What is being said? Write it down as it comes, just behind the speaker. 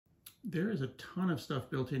There is a ton of stuff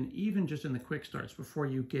built in, even just in the quick starts before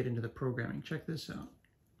you get into the programming. Check this out.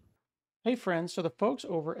 Hey friends, so the folks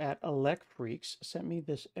over at Elecfreaks sent me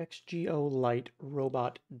this XGO Lite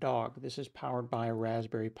robot dog. This is powered by a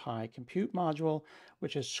Raspberry Pi compute module,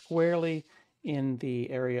 which is squarely in the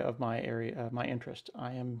area of my interest.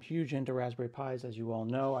 I am huge into Raspberry Pis, as you all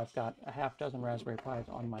know. I've got a half dozen Raspberry Pis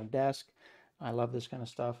on my desk. I love this kind of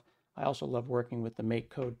stuff. I also love working with the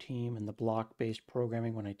MakeCode team and the block-based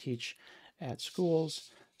programming when I teach at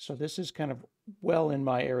schools. So this is kind of well in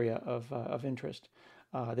my area of interest.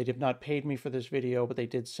 They have not paid me for this video, but they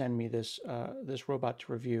did send me this robot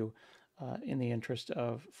to review in the interest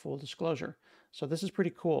of full disclosure. So this is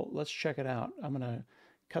pretty cool. Let's check it out. I'm going to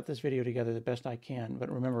cut this video together the best I can, but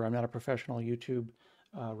remember, I'm not a professional YouTube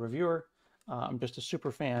reviewer. I'm just a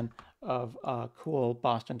super fan of cool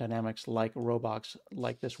Boston Dynamics-like robots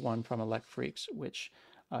like this one from Elecfreaks, which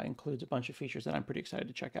includes a bunch of features that I'm pretty excited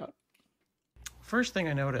to check out. First thing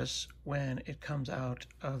I notice when it comes out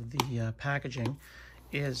of the packaging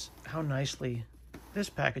is how nicely this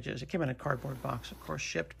package is. It came in a cardboard box, of course,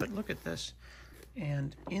 shipped, but look at this.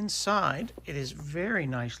 And inside, it is very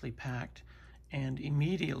nicely packed. And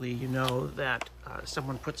immediately you know that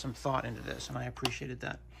someone put some thought into this, and I appreciated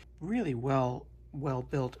that. Really well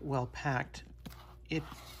built, well packed. It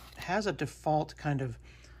has a default kind of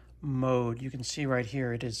mode. You can see right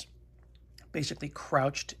here, it is basically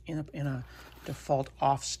crouched in a default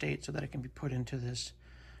off state so that it can be put into this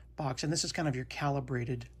box. And this is kind of your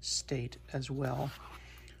calibrated state as well.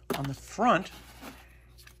 On the front,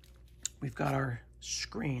 we've got our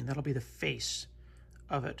screen. That'll be the face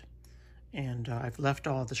of it. And I've left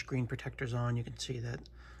all of the screen protectors on. You can see that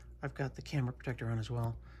I've got the camera protector on as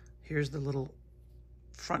well. Here's the little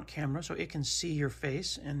front camera, so it can see your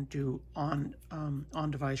face and do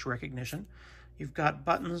on-device recognition. You've got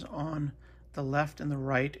buttons on the left and the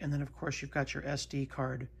right, and then of course you've got your SD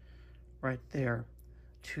card right there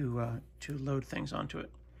to load things onto it.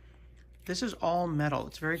 This is all metal.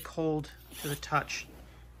 It's very cold to the touch.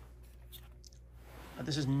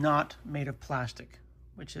 This is not made of plastic,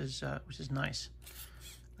 which is nice.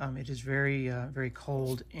 It is very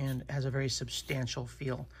cold and has a very substantial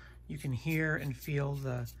feel. You can hear and feel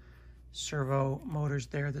the servo motors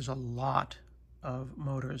there. There's a lot of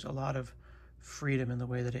motors, a lot of freedom in the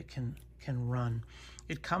way that it can run.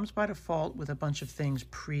 It comes by default with a bunch of things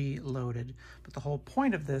pre-loaded, but the whole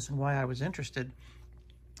point of this and why I was interested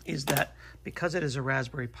is that because it is a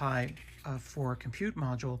Raspberry Pi 4 compute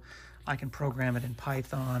module, I can program it in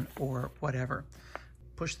Python or whatever.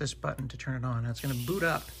 Push this button to turn it on. Now it's going to boot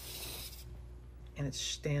up, and it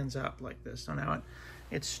stands up like this. So now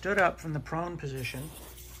it stood up from the prone position,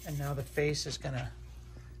 and now the face is going to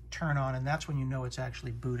turn on, and that's when you know it's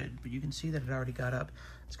actually booted. But you can see that it already got up.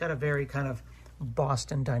 It's got a very kind of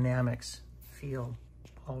Boston Dynamics feel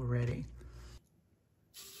already.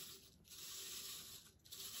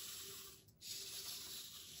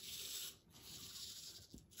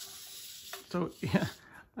 So yeah,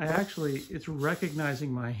 it's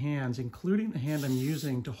recognizing my hands, including the hand I'm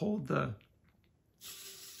using to hold the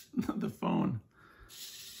phone.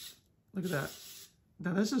 Look at that.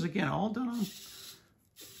 Now this is, again, all done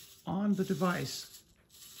on the device.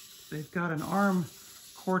 They've got an ARM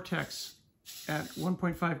Cortex at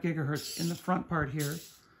 1.5 gigahertz in the front part here,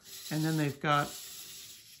 and then they've got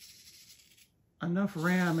enough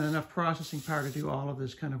RAM and enough processing power to do all of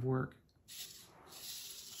this kind of work.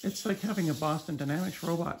 It's like having a Boston Dynamics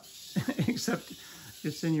robot, except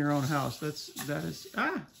it's in your own house. That's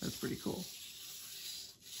pretty cool.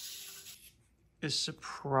 It's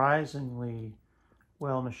surprisingly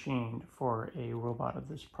well machined for a robot of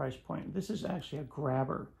this price point. This is actually a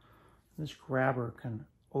grabber. This grabber can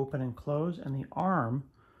open and close, and the arm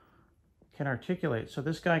can articulate. So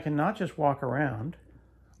this guy can not just walk around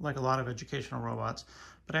like a lot of educational robots,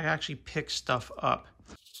 but I actually pick stuff up.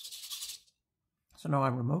 So now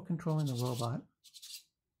I'm remote controlling the robot.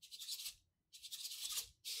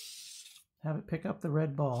 Have it pick up the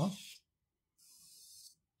red ball.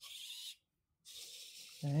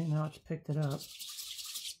 Okay, now it's picked it up.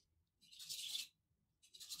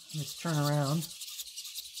 Let's turn around.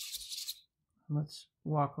 Let's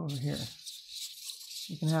walk over here.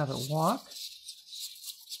 You can have it walk,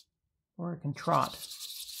 or it can trot.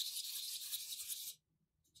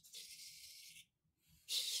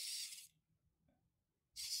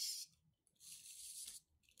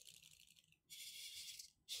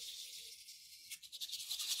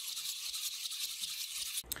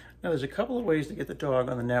 Now there's a couple of ways to get the dog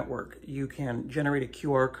on the network. You can generate a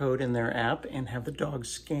QR code in their app and have the dog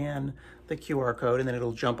scan the QR code and then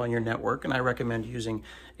it'll jump on your network. And I recommend using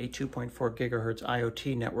a 2.4 gigahertz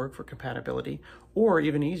IoT network for compatibility. Or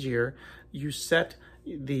even easier, you set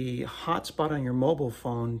the hotspot on your mobile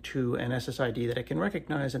phone to an SSID that it can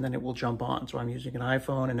recognize and then it will jump on. So I'm using an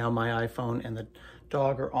iPhone and now my iPhone and the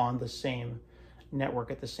dog are on the same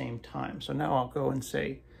network at the same time. So now I'll go and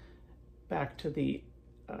say back to the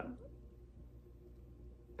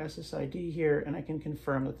SSID here and I can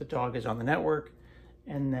confirm that the dog is on the network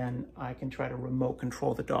and then I can try to remote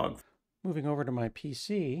control the dog. Moving over to my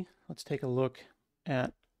PC, let's take a look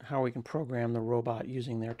at how we can program the robot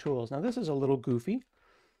using their tools. Now this is a little goofy.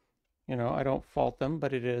 You know, I don't fault them,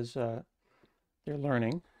 but it is, they're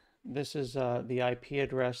learning. This is the IP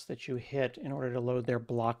address that you hit in order to load their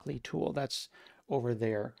Blockly tool. That's over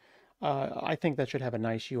there. I think that should have a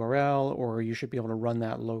nice URL, or you should be able to run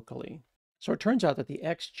that locally. So it turns out that the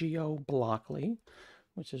XGO Blockly,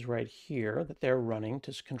 which is right here, that they're running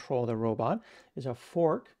to control the robot, is a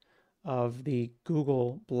fork of the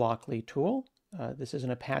Google Blockly tool. This is an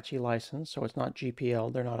Apache license, so it's not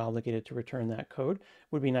GPL. They're not obligated to return that code.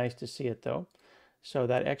 Would be nice to see it though. So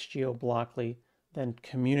that XGO Blockly then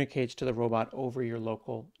communicates to the robot over your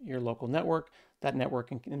local network. That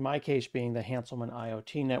network, in my case, being the Hanselman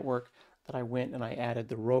IoT network that I went and I added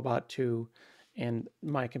the robot to, and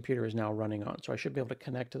my computer is now running on. So I should be able to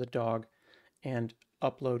connect to the dog and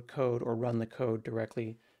upload code or run the code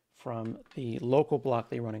directly from the local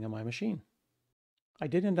Blockly running on my machine. I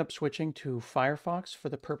did end up switching to Firefox for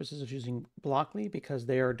the purposes of using Blockly because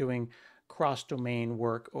they are doing cross-domain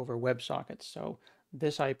work over WebSockets. So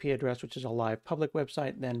this IP address, which is a live public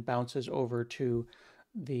website, then bounces over to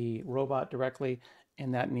the robot directly,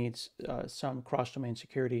 and that needs some cross-domain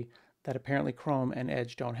security that apparently Chrome and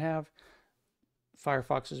Edge don't have.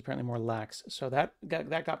 Firefox is apparently more lax. So that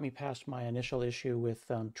got me past my initial issue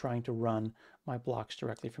with trying to run my blocks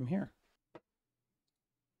directly from here.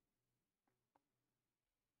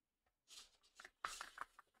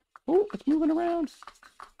 Oh, it's moving around.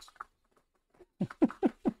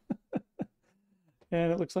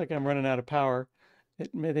 And it looks like I'm running out of power.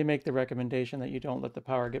 They make the recommendation that you don't let the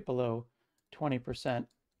power get below 20%,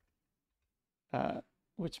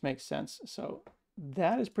 which makes sense. So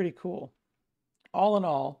that is pretty cool. All in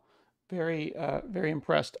all, very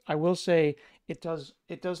impressed. I will say it does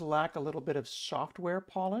lack a little bit of software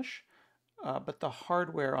polish, but the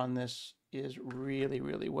hardware on this is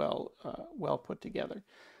really well put together.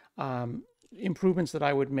 Improvements that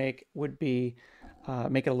I would make would be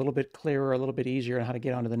make it a little bit clearer, a little bit easier on how to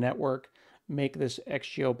get onto the network, make this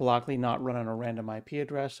XGO Blockly not run on a random IP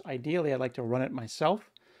address. Ideally, I'd like to run it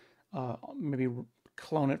myself, maybe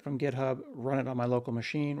clone it from GitHub, run it on my local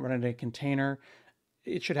machine, run it in a container.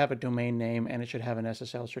 It should have a domain name and it should have an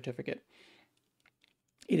SSL certificate.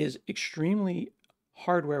 It is extremely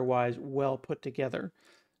hardware-wise well put together.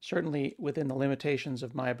 Certainly within the limitations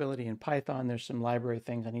of my ability in Python, there's some library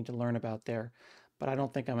things I need to learn about there, but I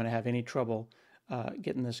don't think I'm going to have any trouble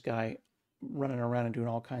getting this guy running around and doing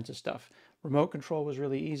all kinds of stuff. Remote control was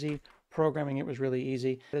really easy. Programming it was really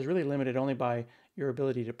easy. It is really limited only by your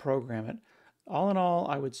ability to program it. All in all,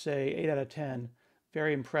 I would say 8 out of 10.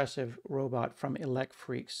 Very impressive robot from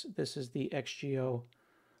Elecfreaks. This is the XGO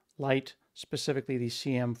Lite, specifically the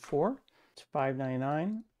CM4. It's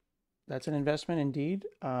 $599. That's an investment indeed,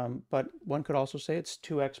 but one could also say it's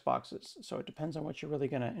 2 Xboxes, so it depends on what you're really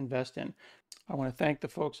going to invest in. I want to thank the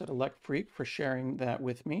folks at Elecfreak for sharing that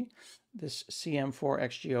with me. This CM4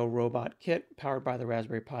 XGO robot kit powered by the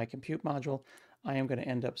Raspberry Pi compute module. I am going to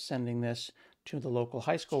end up sending this to the local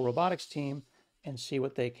high school robotics team and see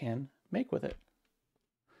what they can make with it.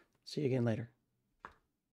 See you again later.